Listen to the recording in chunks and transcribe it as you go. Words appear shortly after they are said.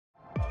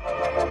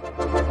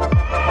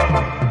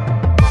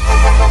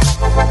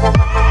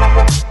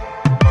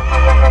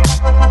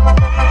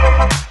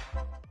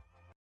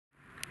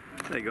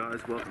Hey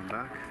guys, welcome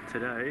back.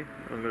 Today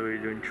I'm going to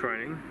be doing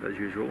training as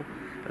usual,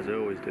 as I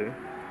always do,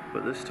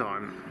 but this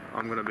time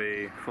I'm going to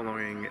be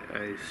following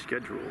a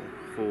schedule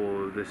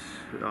for this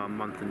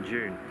month in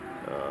June.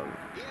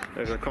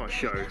 I can't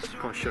show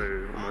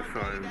on my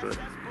phone, but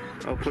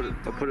I'll put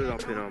it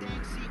up in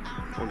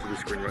onto the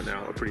screen right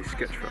now. A pretty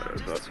sketch photo,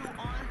 but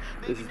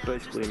this is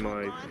basically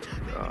my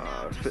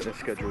fitness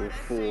schedule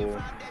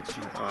for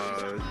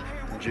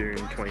June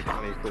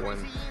 2020 for when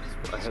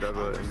I head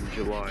over in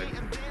July,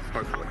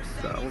 hopefully.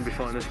 So I won't be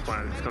following this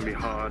plan. It's going to be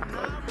hard,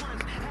 but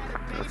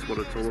that's what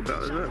it's all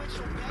about, isn't it?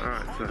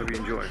 Alright, so I hope you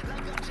enjoy.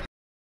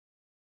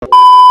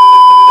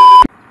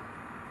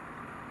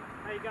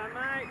 How you going,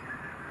 mate?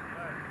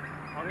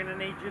 I'm going to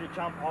need you to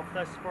jump off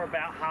this for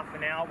about half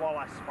an hour while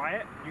I spray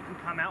it. You can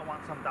come out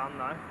once I'm done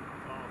though.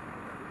 Oh,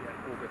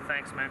 yeah, all good.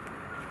 Thanks, man.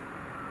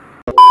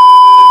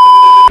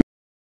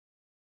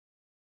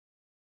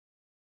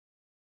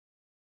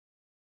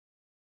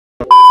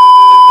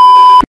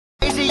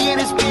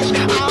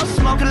 I don't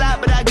smoke a lot,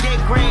 but I get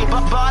green.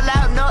 Ball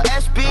out, no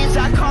SBs.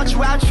 I caught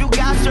you out, you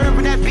got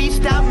serving that beat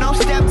stop, no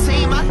step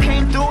team. I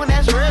came through and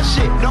that's real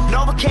shit. No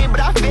Novocaine, but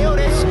I feel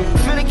this.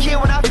 Feel the kid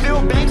when I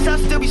feel banks. I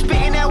still be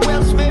spitting that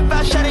Will Smith.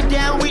 I shut it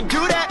down, we do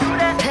that.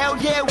 Hell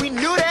yeah, we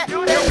knew that.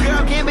 Little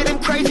girl gave me them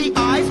crazy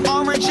eyes.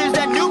 Orange is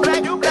that new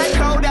black. That's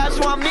cold out,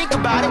 so I'm think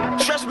about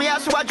it. Stress me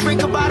out, so I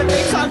drink about it.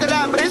 They talk a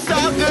lot, but it's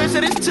all good, so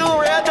it's too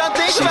real. Don't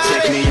think about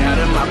it. She take me out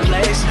of my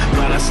place,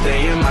 but I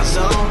stay in my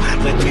zone.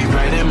 Look me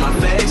right in my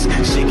face.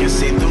 She can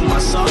see through my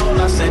soul.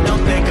 I said,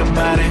 don't think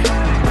about it.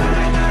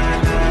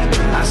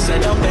 I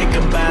said, don't think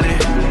about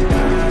it.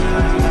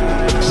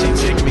 She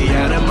took me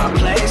out of my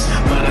place,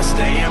 but I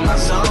stay in my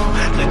zone.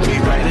 Look me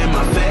right in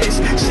my face.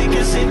 She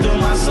can see through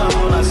my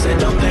soul. I said,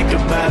 don't think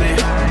about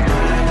it.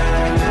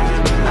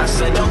 I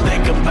said, don't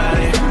think about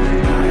it.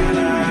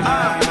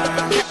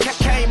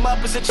 Came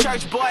up as a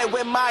church boy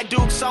with my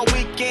dukes on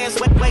weekends.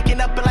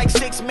 Waking up at like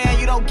 6, man,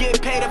 you don't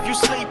get paid if you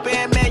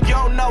sleeping. Man, you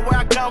don't know where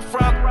I come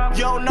from.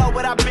 You don't know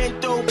what I've been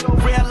through.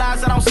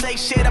 Realize I don't say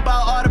shit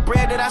about all the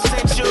bread that I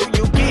sent you.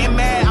 You getting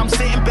mad, I'm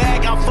sitting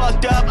back, I'm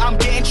fucked up, I'm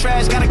getting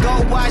trash. Gotta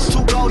go watch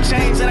 2 gold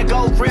chains and I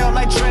go real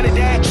like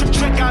Trinidad.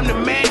 Trick, I'm the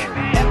man.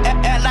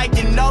 Act like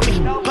you know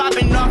me.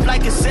 Popping off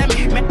like a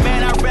semi.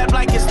 Man, I rap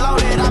like it's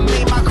loaded. I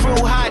mean my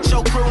crew hot,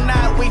 your crew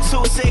not. We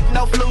too sick,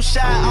 no flu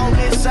shot. On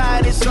this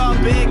side, it's all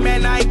big.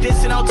 Man, I ain't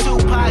dissing on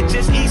Tupac,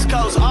 just East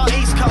Coast, all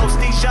East Coast.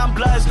 These young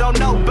bloods don't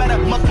know better.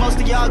 Most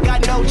of y'all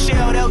got no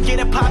chill. They'll get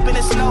it poppin'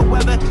 in snow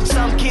weather.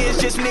 Some kids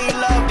just need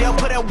love. They'll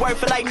put in work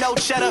for like no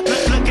cheddar.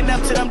 Looking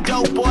up to them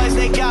dope boys.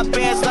 They got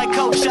bands like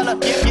Coachella.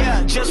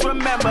 Yeah, just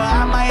remember,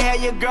 I might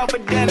have your girl for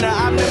dinner.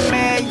 I'm the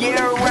man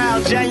year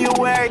round,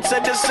 January to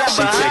December.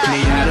 She take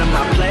me out of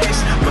my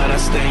place, but I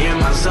stay in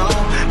my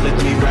zone. Look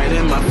me right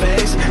in my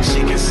face.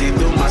 She can see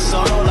through my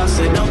soul. I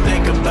said, don't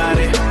think about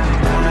it.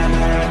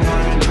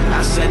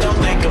 I said, don't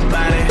think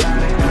about it.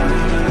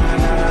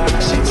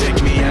 She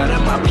took me out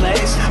of my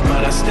place,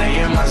 but I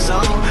stay in my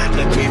zone.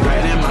 Look me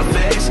right in my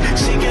face.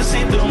 She can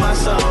see through my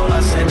soul.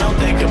 I said, don't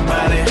think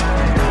about it.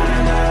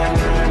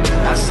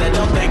 I said,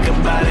 don't think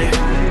about it.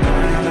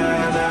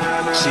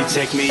 She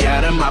take me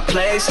out of my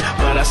place,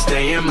 but I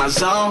stay in my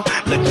zone.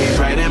 Look me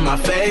right in my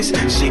face.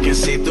 She can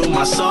see through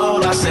my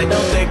soul. I said,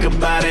 don't think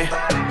about it.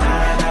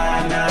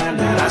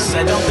 I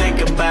said, don't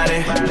think about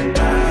it.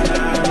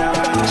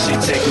 She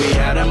take me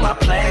out of my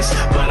place,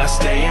 but I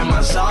stay in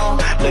my zone.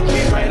 Look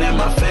me right in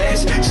my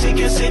face. She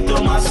can see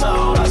through my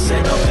soul. I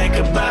said, don't think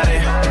about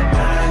it.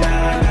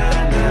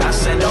 I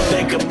said, don't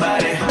think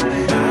about it.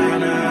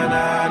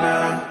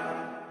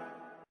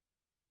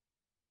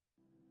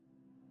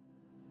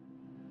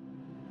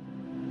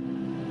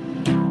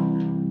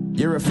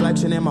 Your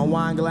reflection in my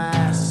wine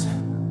glass.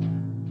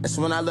 That's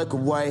when I look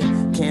away.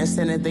 Can't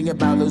stand and think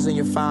about losing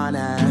your fine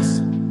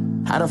ass.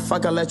 How the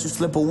fuck I let you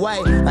slip away?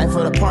 Life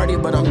for the party,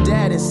 but I'm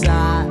dead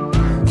inside.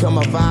 Kill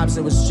my vibes,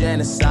 it was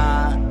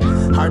genocide.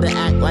 Hard to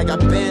act like I've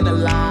been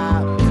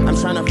alive. I'm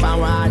trying to find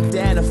where I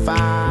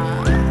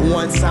identify.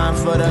 1 time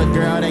for the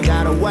girl that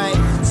got away.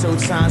 2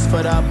 times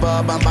for the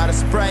bub I'm about to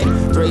spray.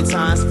 3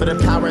 times for the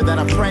power that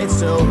I pray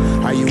to.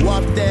 Are you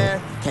up there?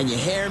 Can you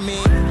hear me?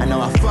 I know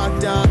I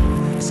fucked up.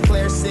 It's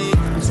clear, see.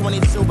 I'm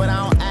 22, but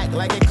I don't act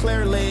like it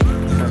clearly.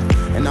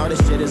 And all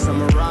this shit is a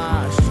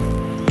mirage.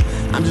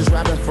 I'm just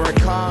rapping for a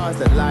cause.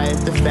 The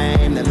life, the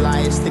fame, the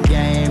life's the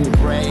game. We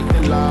break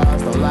the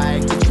laws, don't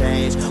like to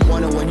change.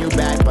 Wanna win you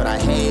back, but I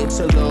hate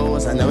to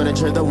lose. I know that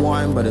you're the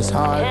one, but it's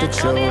hard to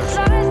choose.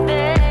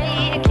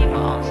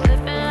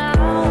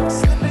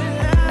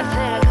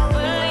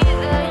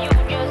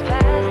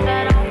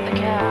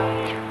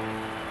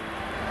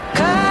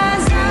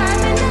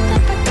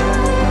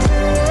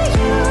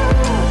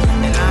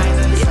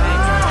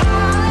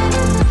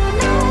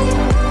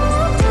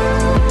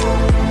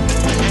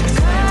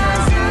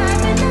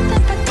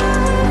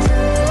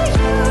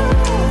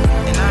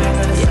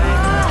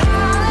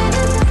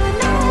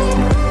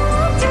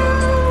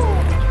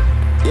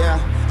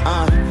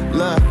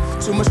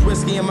 Too much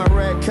whiskey in my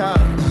red cup.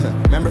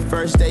 Remember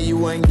first day you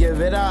wouldn't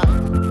give it up.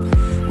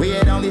 We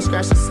had only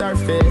scratched the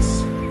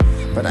surface.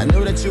 but I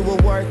knew that you were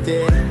worth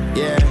it.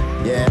 Yeah,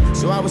 yeah,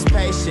 so I was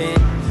patient.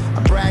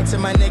 I bragged to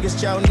my niggas,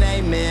 Joe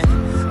Namath.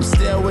 I'm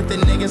still with the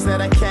niggas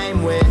that I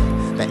came with.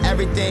 But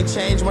everything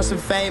changed once the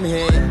fame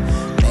hit.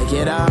 Make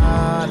it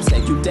up,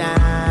 take you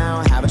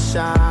down, have a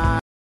shot.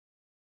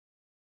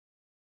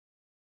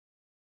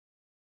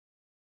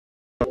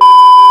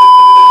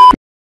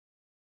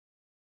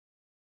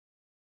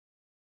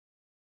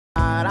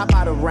 I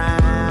bought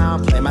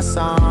around, play my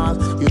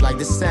songs, you like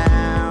the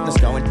sound. It's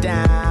going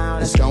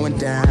down, it's going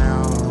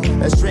down.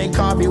 Let's drink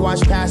coffee, watch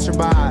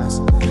passerbys,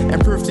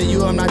 and prove to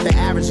you I'm not the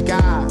average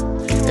guy.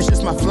 It's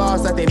just my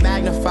flaws that they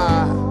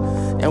magnify,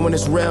 and when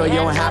it's real, you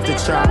don't have to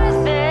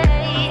try.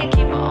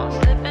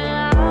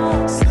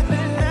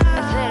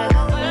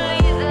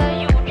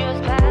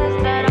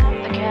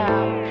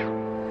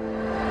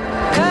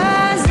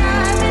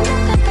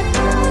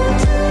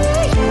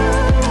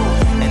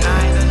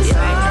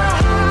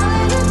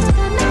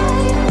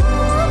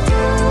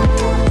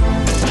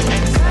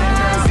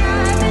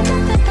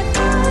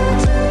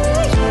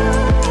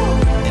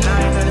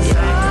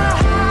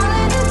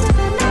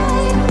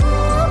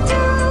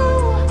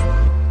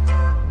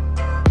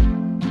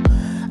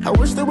 I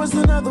wish there was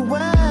another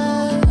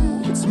way.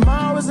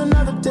 Tomorrow is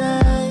another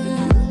day.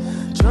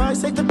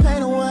 Drugs take the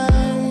pain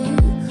away.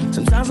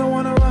 Sometimes I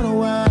wanna run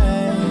away.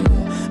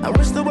 I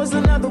wish there was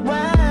another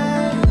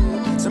way.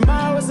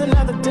 Tomorrow is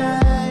another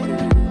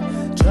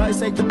day. Drugs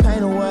take the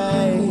pain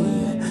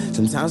away.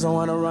 Sometimes I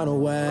wanna run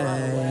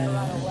away.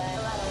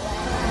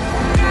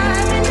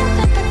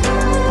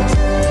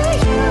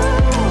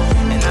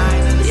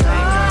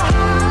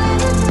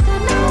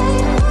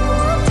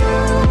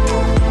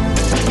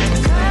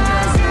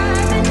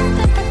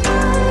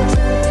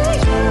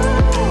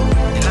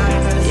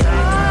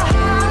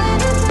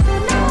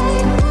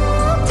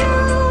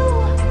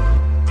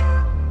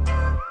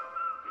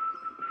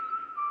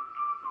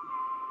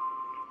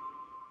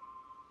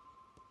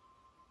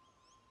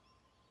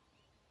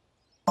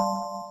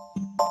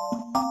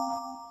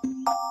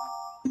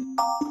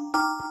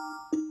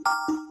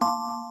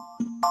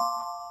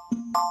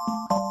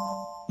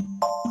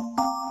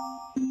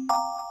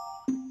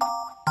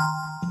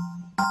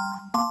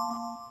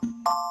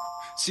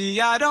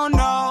 See, I don't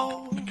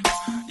know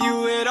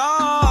you at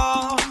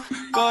all,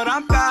 but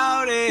I'm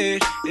bout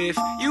it. If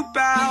you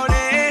bout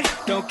it,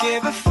 don't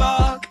give a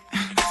fuck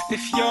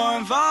if you're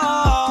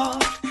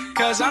involved,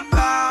 cause I'm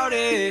bout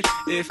it.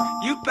 If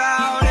you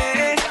bout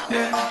it,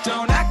 yeah.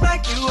 Don't act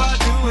like you are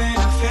doing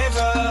a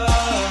favor,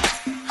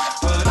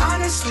 but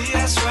honestly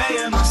I swear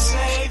you're my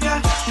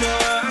savior,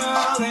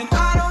 girl. And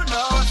I don't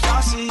know if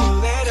I'll see you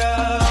later,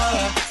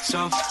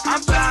 so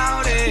I'm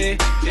bout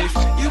it. If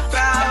you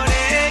bout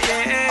it,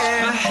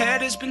 yeah. My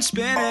head has been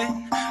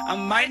spinning, I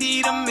might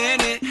need a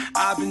minute.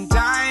 I've been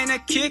dying to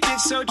kick it,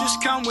 so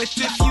just come with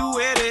if you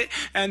with it.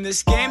 And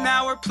this game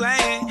that we're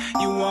playing,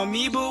 you want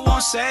me but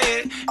won't say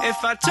it.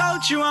 If I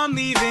told you I'm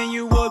leaving,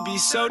 you would be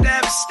so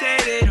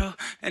devastated. Oh,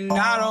 and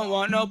I don't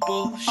want no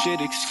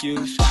bullshit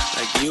excuse,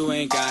 like you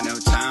ain't got no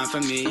time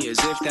for me, as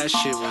if that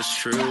shit was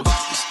true.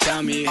 Just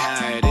tell me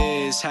how it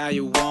is, how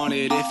you want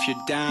it. If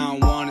you're down,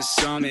 wanna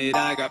summit,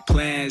 I got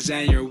plans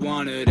and you're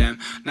one of them.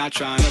 Not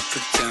trying to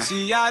pretend.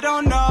 See, I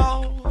don't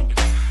know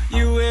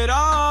you at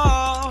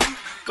all,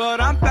 but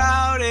I'm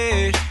bout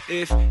it.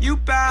 If you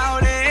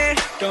bout it,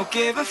 don't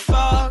give a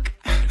fuck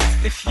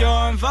if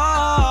you're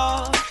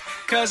involved,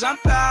 cause I'm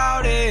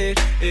bout it.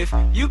 If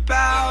you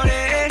bout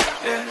it,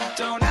 yeah.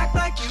 Don't act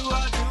like